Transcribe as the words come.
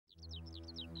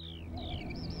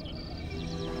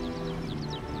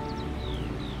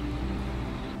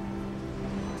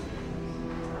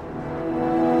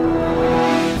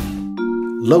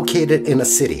Located in a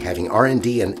city having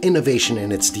R&D and innovation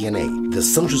in its DNA, the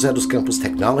São José dos Campos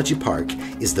Technology Park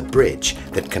is the bridge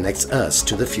that connects us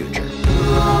to the future.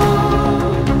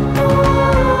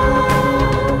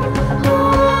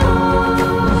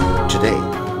 Today,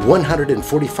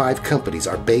 145 companies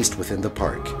are based within the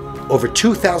park. Over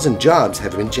 2,000 jobs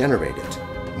have been generated.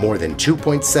 More than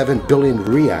 2.7 billion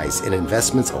reais in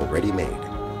investments already made.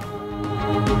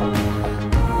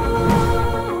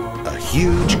 A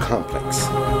huge complex.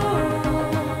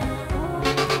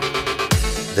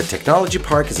 The Technology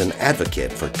Park is an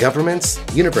advocate for governments,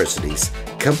 universities,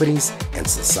 companies, and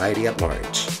society at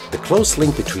large. The close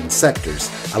link between sectors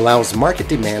allows market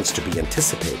demands to be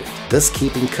anticipated, thus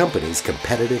keeping companies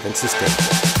competitive and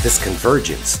sustainable. This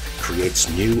convergence creates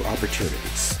new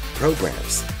opportunities.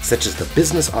 Programs such as the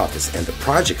Business Office and the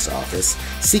Projects Office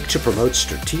seek to promote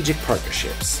strategic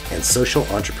partnerships and social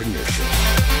entrepreneurship.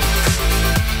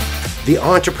 The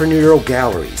Entrepreneurial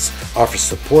Galleries offer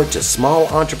support to small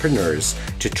entrepreneurs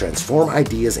to transform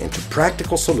ideas into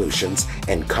practical solutions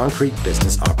and concrete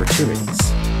business opportunities.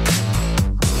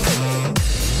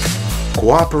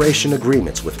 Cooperation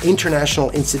agreements with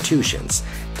international institutions,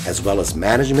 as well as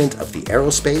management of the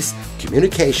aerospace,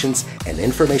 communications, and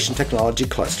information technology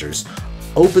clusters,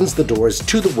 opens the doors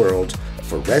to the world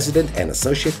for resident and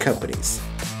associate companies,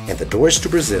 and the doors to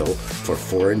Brazil for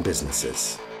foreign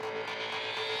businesses.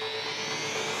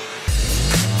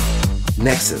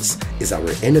 Nexus is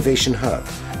our innovation hub,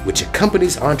 which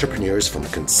accompanies entrepreneurs from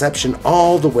conception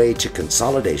all the way to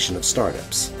consolidation of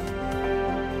startups.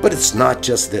 But it's not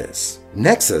just this.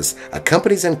 Nexus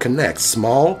accompanies and connects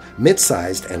small,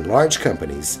 mid-sized, and large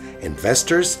companies,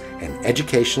 investors, and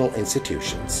educational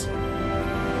institutions.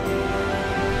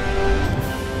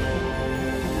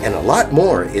 And a lot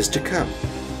more is to come.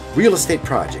 Real estate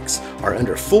projects are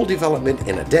under full development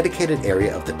in a dedicated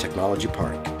area of the Technology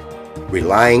Park.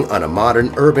 Relying on a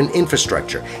modern urban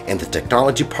infrastructure and the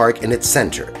Technology Park in its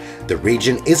center, the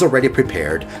region is already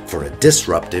prepared for a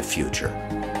disruptive future.